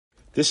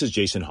This is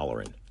Jason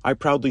Holleran. I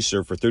proudly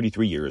served for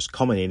 33 years,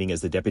 culminating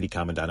as the Deputy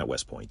Commandant at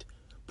West Point.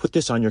 Put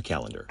this on your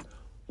calendar.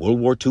 World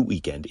War II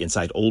weekend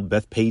inside Old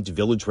Bethpage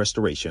Village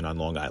Restoration on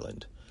Long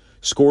Island.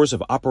 Scores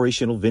of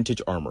operational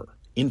vintage armor,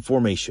 in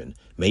formation,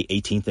 May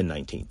 18th and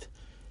 19th.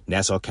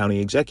 Nassau County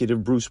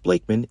Executive Bruce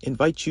Blakeman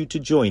invites you to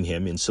join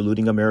him in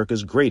saluting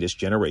America's greatest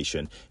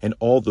generation and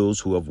all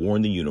those who have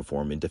worn the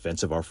uniform in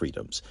defense of our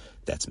freedoms.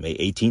 That's May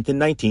 18th and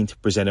 19th,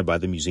 presented by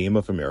the Museum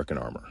of American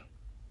Armor.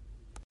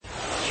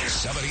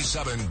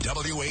 77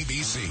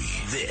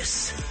 WABC.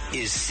 This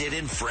is Sid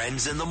and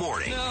Friends in the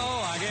Morning. No,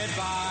 I get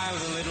by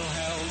with a little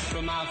help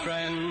from my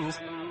friends.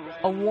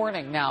 A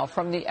warning now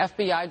from the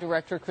FBI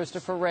Director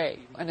Christopher Wray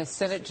in a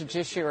Senate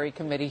Judiciary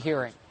Committee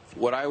hearing.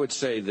 What I would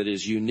say that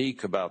is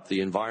unique about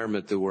the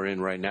environment that we're in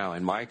right now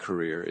in my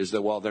career is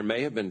that while there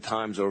may have been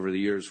times over the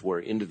years where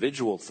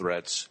individual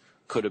threats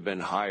could have been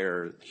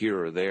higher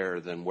here or there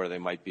than where they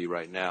might be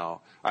right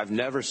now, I've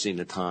never seen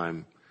a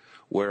time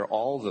where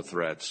all the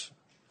threats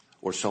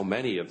or so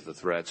many of the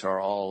threats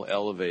are all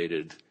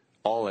elevated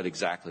all at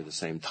exactly the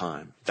same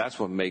time. That's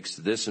what makes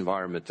this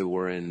environment that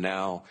we're in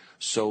now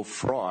so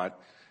fraught,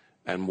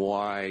 and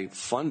why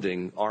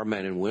funding our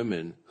men and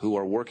women who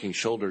are working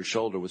shoulder to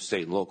shoulder with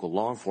state and local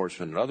law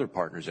enforcement and other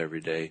partners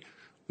every day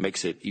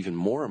makes it even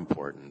more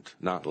important,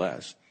 not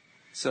less.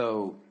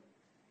 So,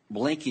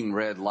 blinking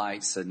red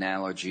lights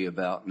analogy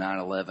about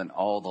 9/11,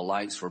 all the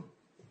lights were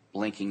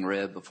blinking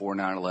red before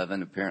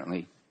 9/11.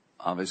 Apparently,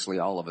 obviously,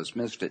 all of us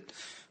missed it.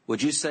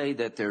 Would you say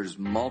that there's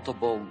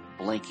multiple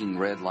blinking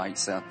red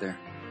lights out there?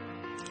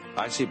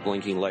 I see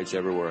blinking lights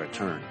everywhere I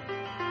turn.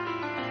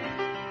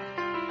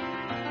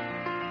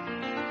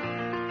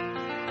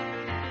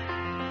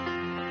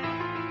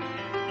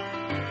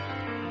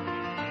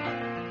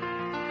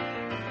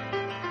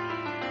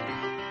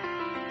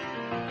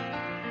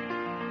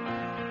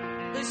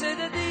 They say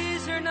that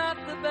these are not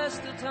the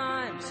best of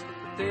times,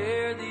 but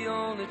they're the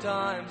only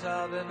times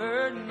I've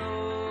ever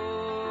known.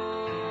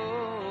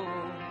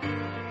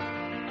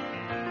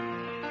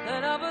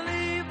 And I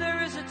believe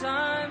there is a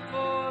time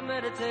for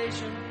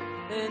meditation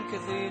in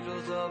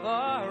cathedrals of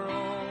our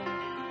own.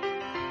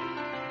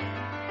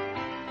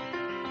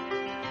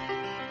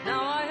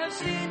 Now I have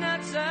seen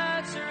that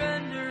sad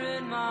surrender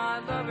in my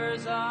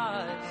lover's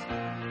eyes,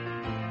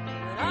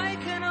 and I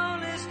can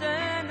only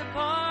stand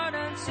apart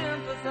and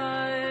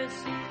sympathize,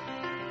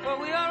 for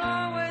we are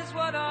always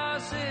what our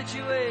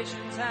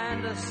situations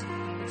hand us,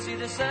 and see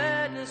the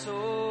sadness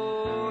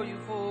or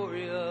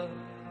euphoria.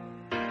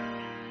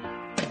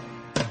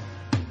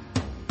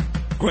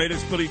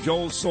 Greatest Billy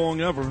Joel song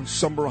ever,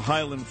 Summer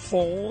Highland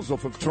Falls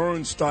off of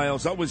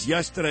Turnstiles. That was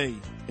yesterday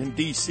in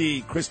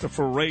D.C.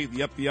 Christopher Wray,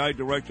 the FBI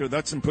director.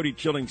 That's some pretty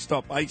chilling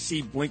stuff. I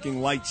see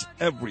blinking lights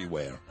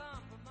everywhere.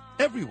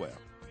 Everywhere.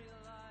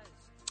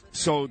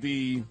 So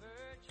the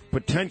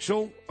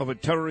potential of a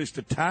terrorist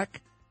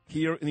attack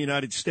here in the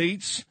United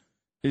States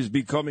is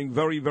becoming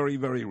very, very,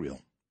 very real.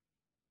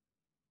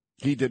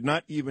 He did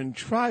not even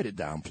try to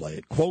downplay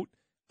it. Quote,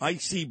 I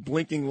see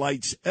blinking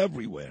lights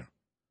everywhere.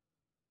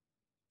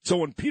 So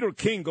when Peter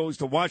King goes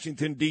to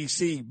Washington,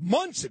 D.C.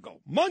 months ago,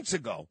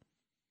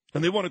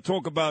 and they want to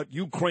talk about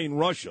Ukraine,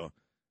 Russia,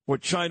 or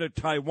China,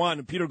 Taiwan,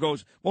 and Peter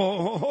goes,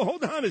 well,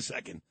 hold on a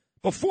second.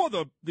 Before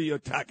the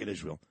attack in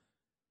Israel,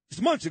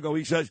 just months ago,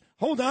 he says,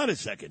 hold on a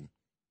second.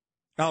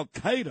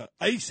 Al-Qaeda,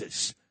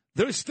 ISIS,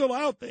 they're still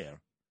out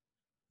there.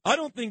 I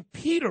don't think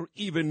Peter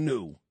even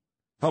knew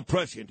how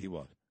prescient he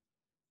was.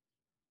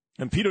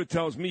 And Peter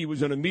tells me he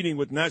was in a meeting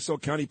with Nassau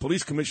County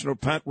Police Commissioner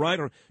Pat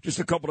Ryder just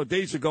a couple of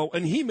days ago,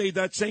 and he made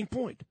that same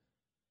point.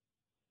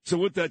 So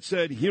with that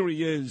said, here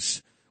he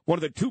is, one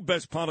of the two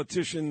best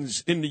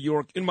politicians in New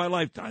York in my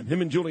lifetime,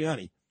 him and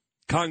Giuliani,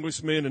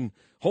 Congressman and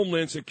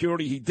Homeland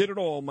Security. He did it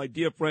all, my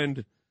dear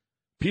friend,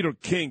 Peter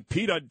King.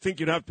 Pete, I think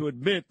you'd have to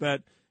admit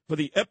that for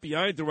the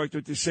FBI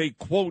director to say,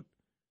 quote,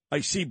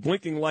 I see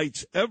blinking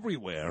lights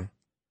everywhere,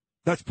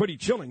 that's pretty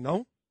chilling,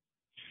 no?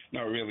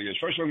 No, it really is.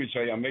 First, let me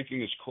tell you, I'm making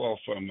this call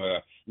from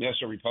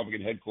Nassau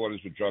Republican headquarters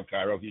with Joe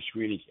Cairo. He's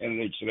screening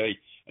candidates today.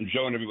 And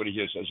Joe and everybody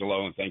here says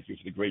hello and thank you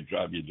for the great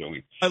job you're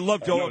doing. I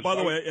love Joe. By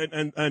the way,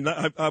 and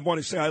I want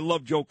to say I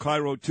love Joe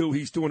Cairo, too.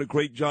 He's doing a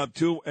great job,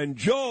 too. And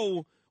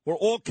Joe, we're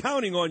all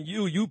counting on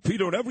you,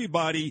 Peter, and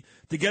everybody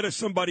to get us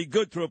somebody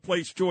good to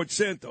replace George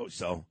Santos.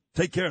 So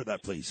take care of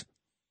that, please.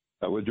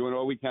 We're doing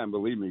all we can,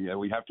 believe me.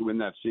 We have to win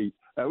that seat.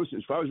 Listen,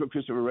 as far as what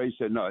Christopher Wray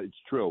said, no, it's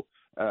true.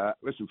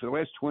 Listen, for the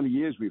last 20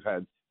 years we've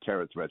had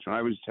terror threats. When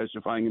I was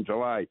testifying in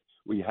July,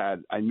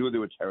 I knew there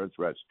were terror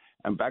threats.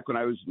 And back when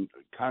I was in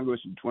Congress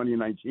in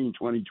 2019,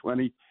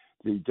 2020,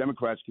 the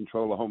Democrats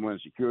controlled the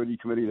Homeland Security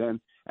Committee then,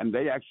 and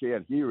they actually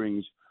had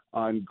hearings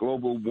on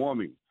global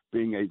warming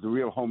being the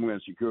real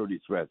Homeland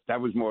Security threat. That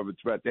was more of a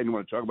threat. They didn't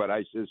want to talk about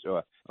ISIS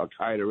or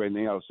Al-Qaeda or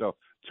anything else. So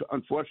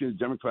unfortunately,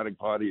 the Democratic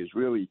Party is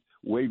really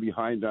way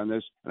behind on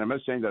this. And I'm not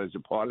saying that as a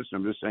partisan.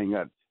 I'm just saying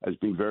that as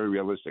being very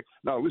realistic.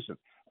 No, listen,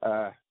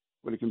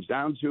 what it comes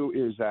down to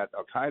is that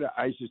Al-Qaeda,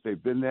 ISIS,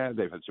 they've been there.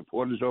 They've had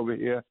supporters over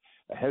here.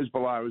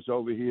 Hezbollah is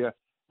over here.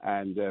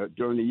 And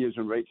during the years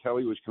when Ray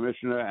Kelly was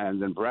commissioner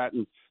and then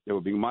Bratton, they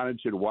were being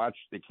monitored, watched.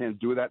 They can't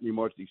do that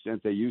anymore to the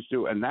extent they used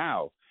to. And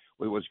now,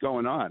 with what's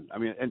going on, I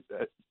mean,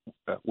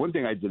 one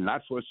thing I did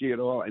not foresee at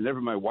all, I never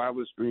in my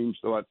wildest dreams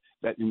thought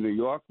that in New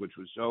York, which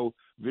was so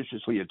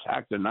viciously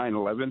attacked on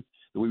 9/11,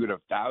 that we would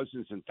have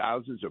thousands and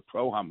thousands of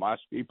pro-Hamas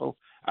people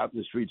out in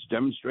the streets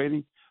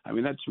demonstrating. I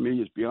mean, that to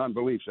me is beyond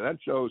belief. So that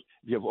shows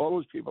if you have all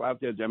those people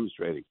out there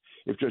demonstrating,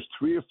 if just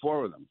 3 or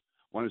 4 of them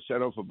want to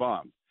set off a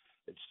bomb,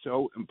 it's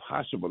so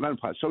impossible, not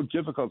impossible, so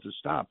difficult to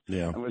stop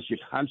unless you're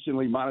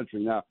constantly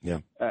monitoring. Now,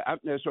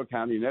 out in Nassau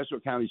County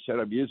set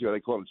up years ago,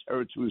 they call it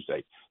Terror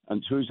Tuesday. On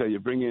Tuesday, you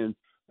bring in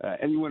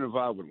anyone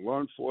involved with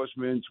law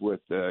enforcement, with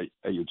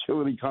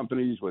utility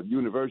companies, with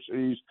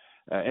universities,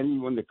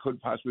 anyone that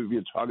could possibly be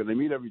a target. They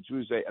meet every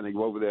Tuesday, and they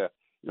go over there,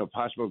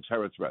 possible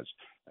terror threats.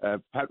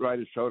 Pat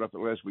Ryder showed up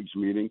at last week's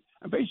meeting,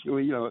 and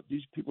basically,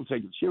 these people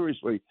take it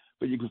seriously,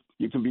 but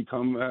you can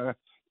become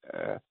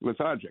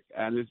lethargic.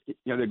 And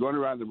they're going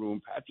around the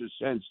room. Pat just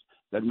sensed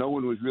that no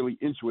one was really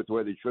into it the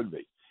way they should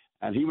be,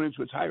 and he went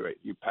into a tirade.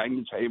 He banged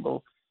the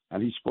table,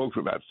 and he spoke for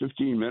about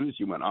 15 minutes.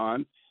 He went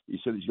on. He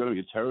said there's going to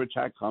be a terror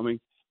attack coming.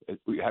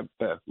 We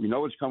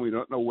know it's coming. We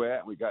don't know where,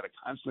 and we got to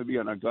constantly be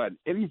on our guard.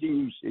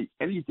 Anything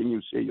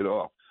you see at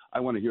all, I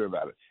want to hear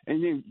about it.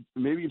 Anything,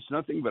 maybe it's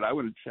nothing, but I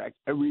want to track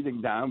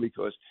everything down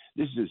because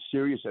this is as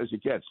serious as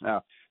it gets.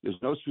 Now, there's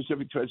no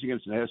specific threats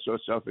against Nassau,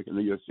 Suffolk, and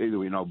New York City that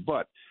we know,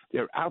 but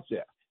they're out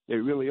there. They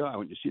really are.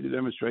 When you see the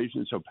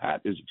demonstrations, so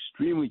Pat is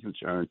extremely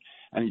concerned,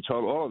 and he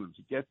told all of them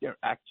to get their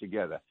act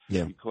together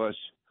because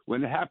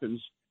when it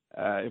happens,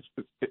 if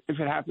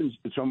it happens,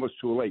 it's almost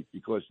too late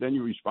because then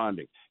you're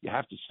responding. You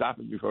have to stop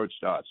it before it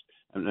starts.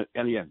 And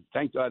again,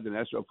 thank God the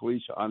Nassau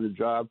police are on the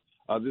job,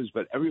 others,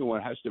 but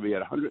everyone has to be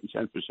at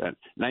 110%.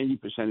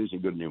 90%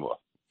 isn't good anymore.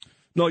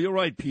 No, you're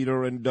right,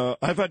 Peter, and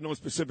I've had no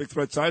specific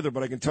threats either,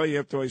 but I can tell you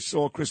after I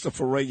saw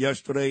Christopher Wray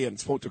yesterday and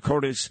spoke to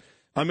Curtis,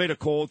 I made a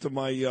call to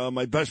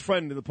my best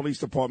friend in the police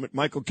department,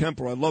 Michael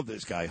Kemper. I love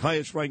this guy,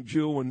 highest-ranked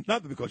Jew, and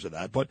not because of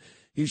that, but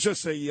he's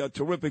just a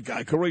terrific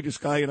guy, courageous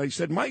guy. And I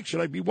said, Mike,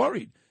 should I be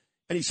worried?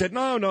 And he said,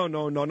 no.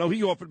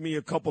 He offered me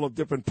a couple of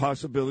different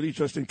possibilities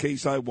just in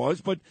case I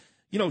was. But,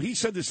 he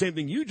said the same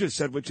thing you just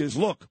said, which is,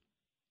 look,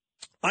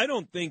 I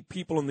don't think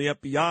people in the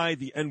FBI,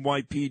 the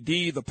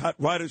NYPD, the Pat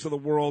Ryders of the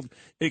world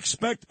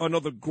expect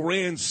another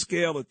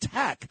grand-scale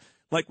attack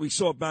like we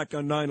saw back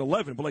on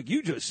 9/11. But like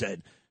you just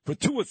said, for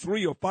 2 or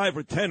 3 or 5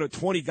 or 10 or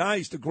 20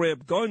 guys to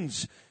grab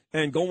guns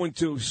and go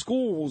into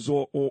schools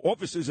or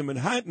offices in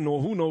Manhattan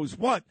or who knows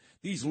what,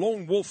 these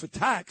lone wolf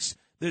attacks,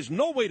 there's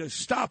no way to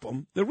stop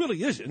them. There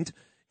really isn't.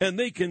 And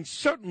they can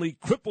certainly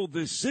cripple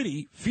this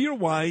city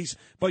fear-wise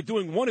by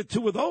doing 1 or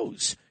 2 of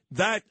those.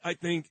 That, I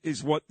think,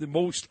 is what the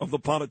most of the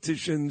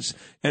politicians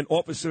and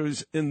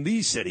officers in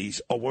these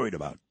cities are worried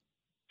about.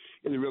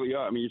 And they really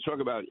are. I mean, you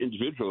talk about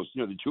individuals,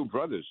 the 2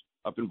 brothers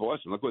up in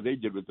Boston. Look what they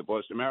did with the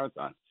Boston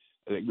Marathon,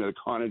 the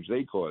carnage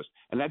they caused.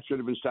 And that should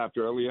have been stopped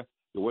earlier.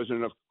 There wasn't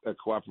enough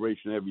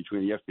cooperation there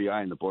between the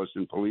FBI and the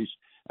Boston police.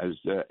 As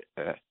the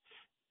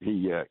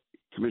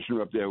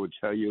commissioner up there would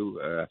tell you,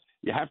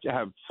 you have to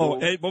have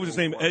Ed, what was his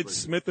name? Ed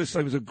Smith. He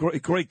was a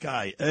great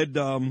guy. Ed,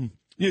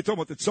 you're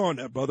talking about the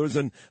Tsarnaev brothers,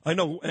 and I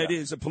know who Ed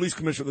is, a police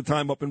commissioner at the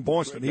time up in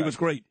Boston. He was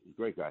great.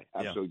 Great guy.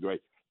 Absolutely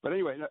great. But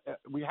anyway,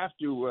 we have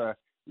to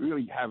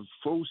really have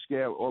full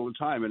scale all the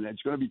time, and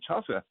it's going to be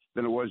tougher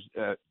than it was,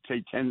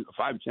 say,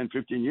 5, 10,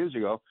 15 years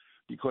ago,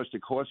 because the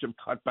courts have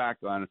cut back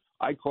on,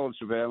 I call it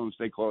surveillance,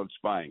 they call it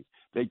spying.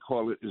 They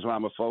call it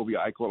Islamophobia,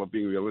 I call it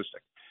being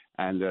realistic.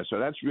 And so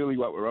that's really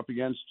what we're up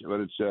against. But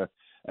it's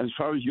and as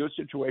far as your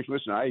situation,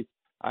 listen,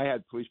 I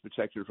had police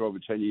protection for over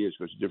 10 years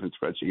because of different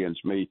threats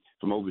against me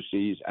from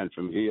overseas and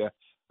from here.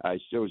 I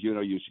still, as you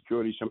know, use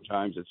security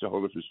sometimes. It's a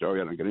whole different story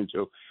I don't get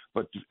into.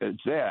 But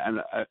it's there.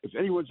 And if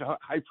anyone's a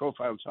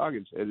high-profile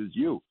target, it is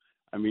you.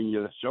 I mean,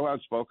 you're so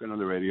outspoken on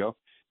the radio.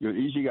 You're an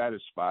easy guy to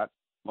spot.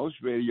 Most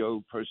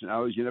radio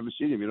personalities, you never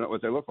see them. You don't know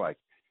what they look like.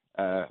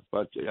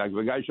 But if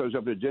a guy shows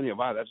up at dinner,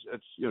 wow, that's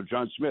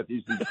John Smith.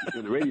 He's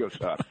the radio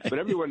star. But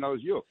everyone knows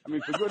you. I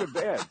mean, for good or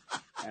bad.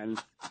 And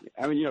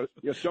I mean,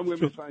 some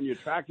women find you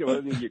attractive,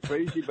 other think you're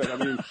crazy. But I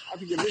mean, how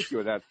can you miss you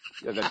with that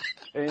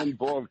tan,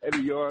 bald head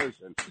of yours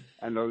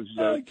and those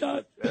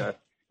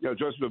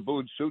Joseph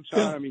Booth suits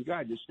on? I mean,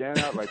 God, you stand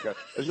out like a.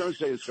 There's no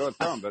say it's short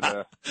thumb, but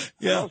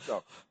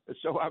also it's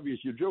so obvious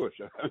you're Jewish.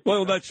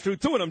 Well, that's true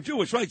too, and I'm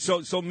Jewish, right?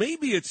 So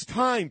maybe it's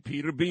time,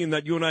 Peter, being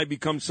that you and I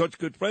become such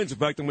good friends. In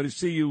fact, I'm going to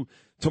see you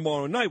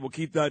tomorrow night. We'll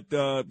keep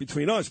that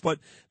between us, but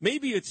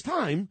maybe it's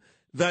time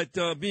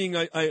that being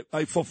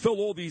I fulfill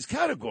all these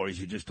categories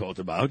you just talked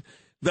about,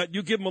 that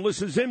you give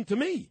Melissa Zim to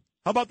me.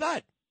 How about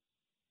that?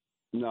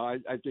 No, I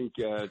think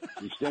to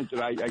the extent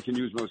that I can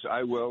use Melissa,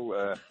 I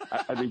will.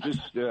 I think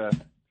just.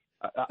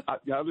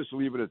 I'll just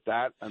leave it at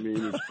that. I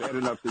mean, it's bad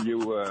enough that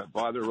you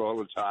bother her all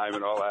the time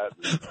and all that.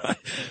 Right.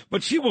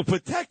 But she will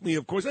protect me,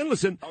 of course. And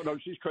listen. Oh, no,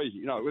 she's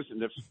crazy.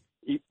 Listen,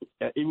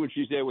 even when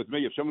she's there with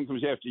me, if someone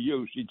comes after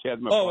you, she'd tear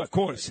them apart. Oh, of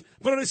course.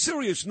 But on a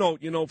serious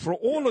note, for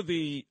all of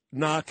the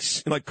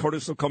knocks, like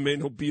Curtis will come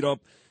in, he'll beat up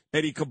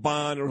Eddie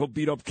Caban or he'll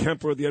beat up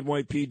Kemper, the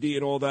NYPD,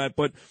 and all that.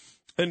 But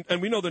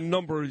and we know the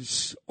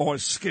numbers are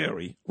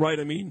scary, right?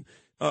 I mean,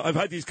 I've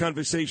had these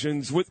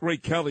conversations with Ray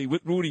Kelly,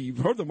 with Rudy. You've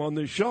heard them on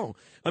this show.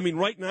 I mean,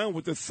 right now,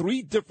 with the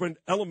three different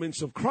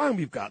elements of crime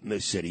we've got in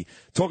this city,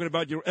 talking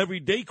about your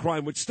everyday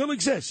crime, which still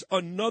exists,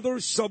 another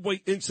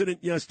subway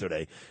incident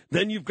yesterday.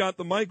 Then you've got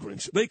the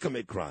migrants. They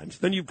commit crimes.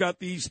 Then you've got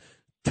these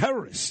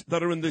terrorists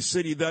that are in this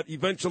city that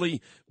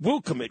eventually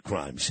will commit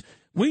crimes.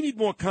 We need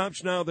more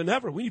cops now than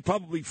ever. We need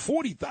probably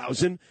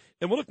 40,000,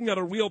 and we're looking at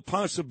a real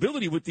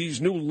possibility with these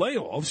new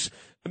layoffs,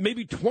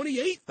 maybe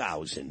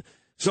 28,000.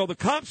 So the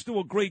cops do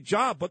a great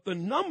job, but the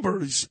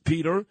numbers,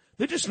 Peter,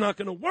 they're just not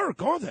going to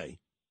work, are they?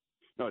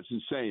 No, it's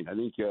insane. I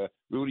think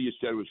Rudy has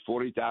said it was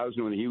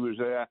 40,000 when he was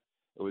there.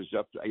 It was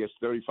up to, I guess,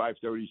 35,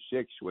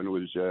 36 when it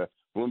was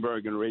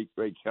Bloomberg and Ray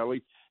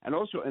Kelly. And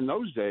also in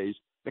those days,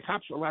 the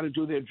cops were allowed to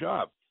do their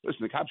job.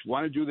 Listen, the cops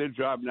want to do their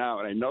job now,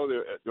 and I know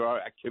there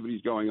are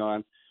activities going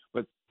on,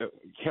 but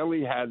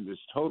Kelly had this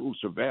total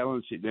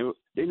surveillance.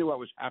 They knew what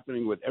was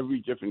happening with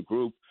every different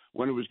group,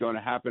 when it was going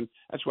to happen.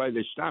 That's why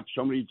they stopped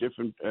so many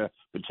different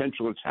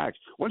potential attacks.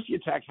 Once the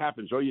attack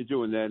happens, all you're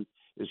doing then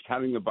is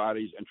counting the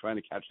bodies and trying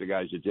to catch the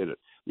guys that did it.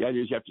 The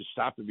idea is you have to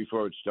stop it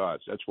before it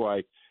starts. That's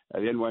why the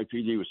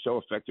NYPD was so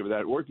effective with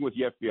that. Working with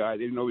the FBI,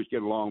 they didn't always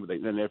get along, but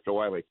then after a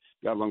while they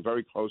got along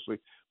very closely.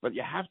 But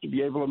you have to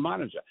be able to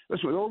monitor.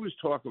 Listen, we always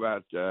talk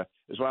about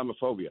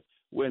Islamophobia.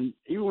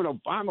 Even when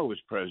Obama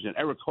was president,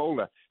 Eric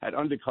Holder had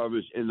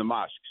undercovers in the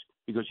mosques,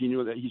 because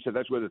he said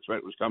that's where the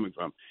threat was coming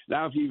from.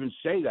 Now, if you even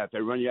say that, they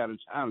run you out of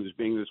town as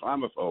being an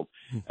Islamophobe.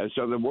 And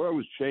so the world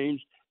has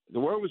changed. The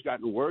world has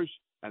gotten worse,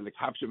 and the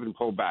cops have been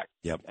pulled back.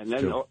 Yep. And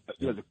then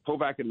they pull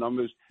back in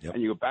numbers,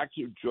 and you go back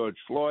to George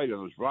Floyd and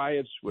those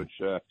riots, which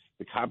the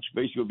cops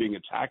basically were being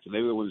attacked, and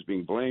they were the ones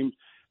being blamed.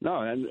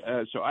 No, and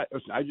so I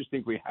just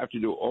think we have to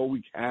do all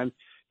we can,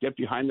 get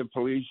behind the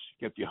police,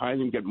 get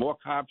behind them, get more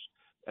cops,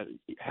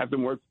 have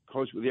them work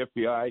close with the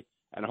FBI.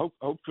 And I hope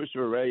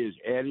Christopher Wray is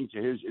adding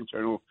to his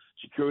internal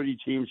security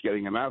teams,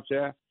 getting them out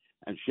there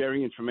and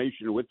sharing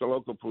information with the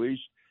local police.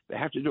 They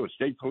have to do it.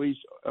 State police,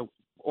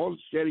 all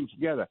standing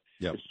together.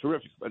 Yep. It's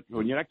terrific. But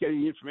when you're not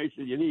getting the information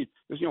that you need,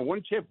 there's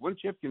one tip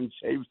can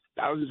save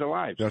thousands of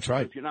lives. That's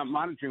right. If you're not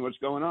monitoring what's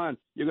going on,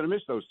 you're going to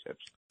miss those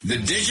tips. The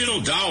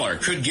digital dollar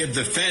could give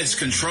the feds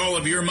control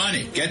of your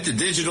money. Get the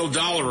digital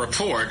dollar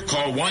report.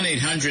 Call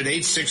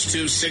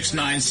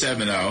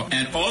 1-800-862-6970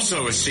 and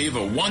also receive a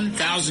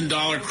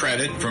 $1,000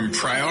 credit from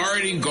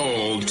Priority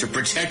Gold to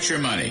protect your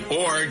money.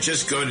 Or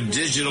just go to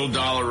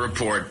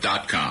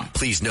digitaldollarreport.com.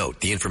 Please note,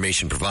 the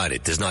information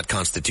provided does not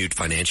constitute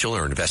financial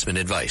or investment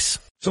advice.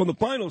 So in the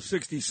final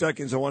 60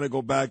 seconds, I want to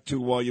go back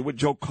to you're with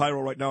Joe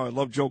Cairo right now. I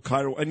love Joe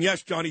Cairo. And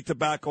yes, Johnny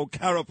Tobacco,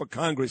 Cara for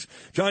Congress.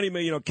 Johnny,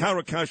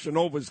 Cara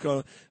Cashanova's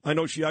I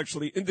know she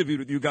actually interviewed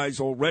with you guys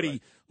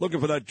already, looking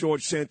for that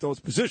George Santos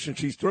position.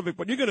 She's terrific.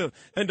 But you're going to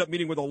end up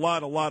meeting with a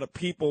lot of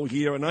people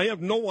here. And I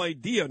have no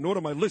idea, nor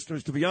do my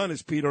listeners, to be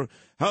honest, Peter,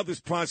 how this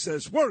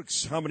process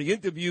works. How many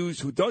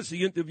interviews, who does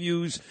the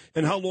interviews,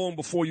 and how long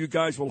before you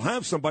guys will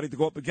have somebody to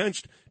go up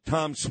against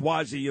Tom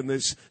Suozzi in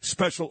this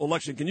special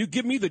election. Can you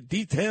give me the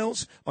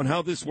details on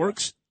how this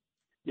works?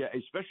 Yeah,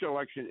 a special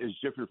election is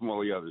different from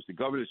all the others. The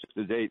governor set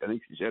the date. I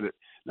think she said it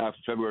now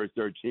for February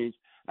 13th.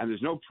 And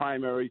there's no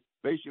primary.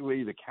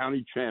 Basically, the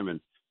county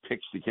chairman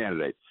picks the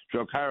candidate.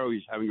 Joe Cairo,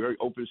 he's having a very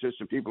open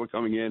system. People are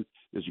coming in.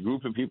 There's a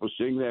group of people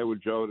sitting there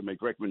with Joe to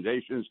make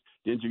recommendations,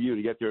 to interview,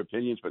 to get their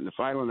opinions. But in the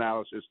final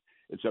analysis,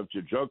 it's up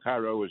to Joe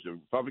Cairo as the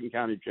Republican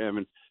county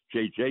chairman,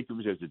 Jay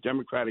Jacobs as the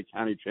Democratic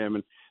county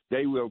chairman.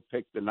 They will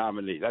pick the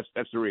nominee.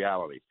 That's the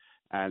reality.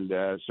 And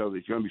so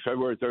it's going to be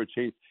February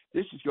 13th.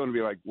 This is going to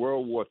be like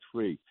World War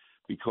III,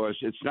 because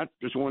it's not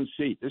just one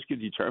seat. This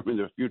could determine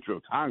the future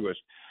of Congress.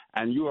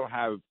 And you will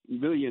have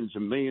millions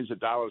and millions of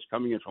dollars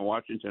coming in from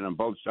Washington on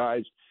both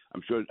sides.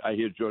 I'm sure I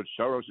hear George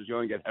Soros is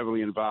going to get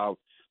heavily involved.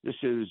 This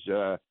is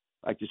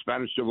like the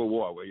Spanish Civil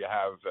War, where you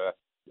have,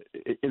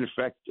 in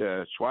effect,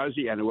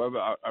 Suozzi and whoever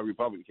our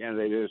Republican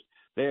candidate is,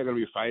 they are going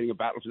to be fighting a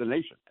battle for the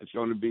nation. It's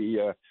going to be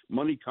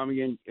money coming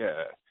in,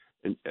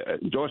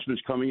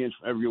 endorsements coming in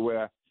from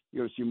everywhere.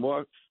 You're going to see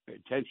more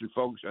attention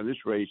focused on this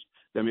race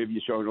than maybe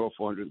you saw in all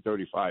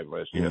 435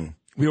 last year.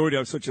 We already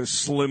have such a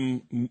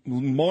slim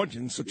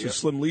margin, such a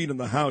slim lead in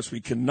the House.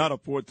 We cannot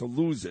afford to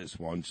lose this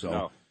one. So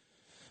no.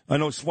 I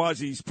know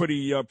Suozzi's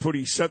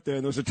pretty set there.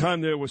 And there was a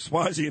time there where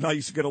Suozzi and I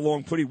used to get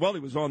along pretty well. He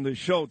was on this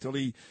show till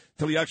he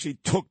actually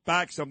took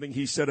back something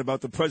he said about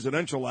the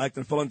Presidential Act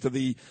and fell into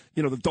the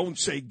Don't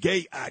Say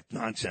Gay Act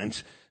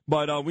nonsense.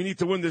 But we need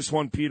to win this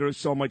one, Peter.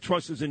 So my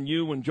trust is in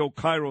you and Joe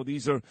Cairo.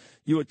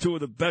 You are two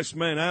of the best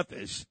men at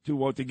this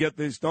to get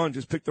this done.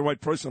 Just pick the right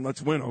person.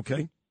 Let's win,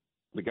 okay?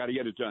 We got to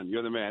get it done.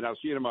 You're the man. I'll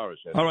see you tomorrow,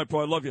 Seth. All right, bro.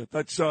 I love you.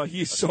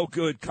 He's so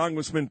good.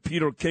 Congressman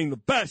Peter King, the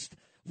best.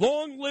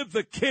 Long live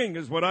the king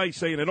is what I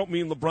say, and I don't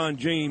mean LeBron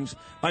James.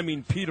 I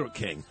mean Peter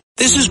King.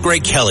 This is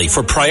Greg Kelly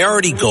for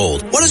Priority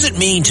Gold. What does it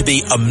mean to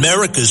be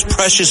America's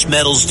precious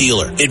metals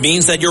dealer? It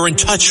means that you're in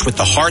touch with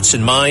the hearts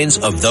and minds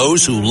of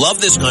those who love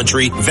this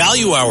country,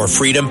 value our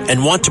freedom,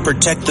 and want to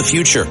protect the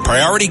future.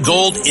 Priority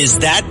Gold is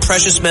that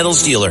precious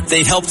metals dealer.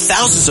 They've helped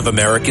thousands of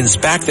Americans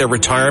back their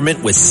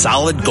retirement with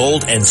solid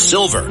gold and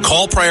silver.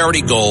 Call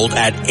Priority Gold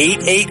at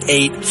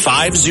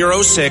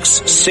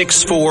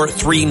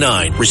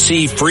 888-506-6439.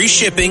 Receive free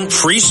shipping,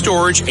 free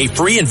storage, a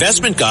free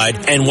investment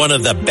guide, and one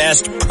of the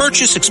best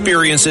purchase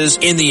experiences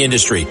in the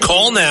industry.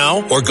 Call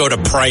now or go to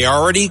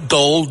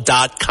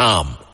PriorityGold.com.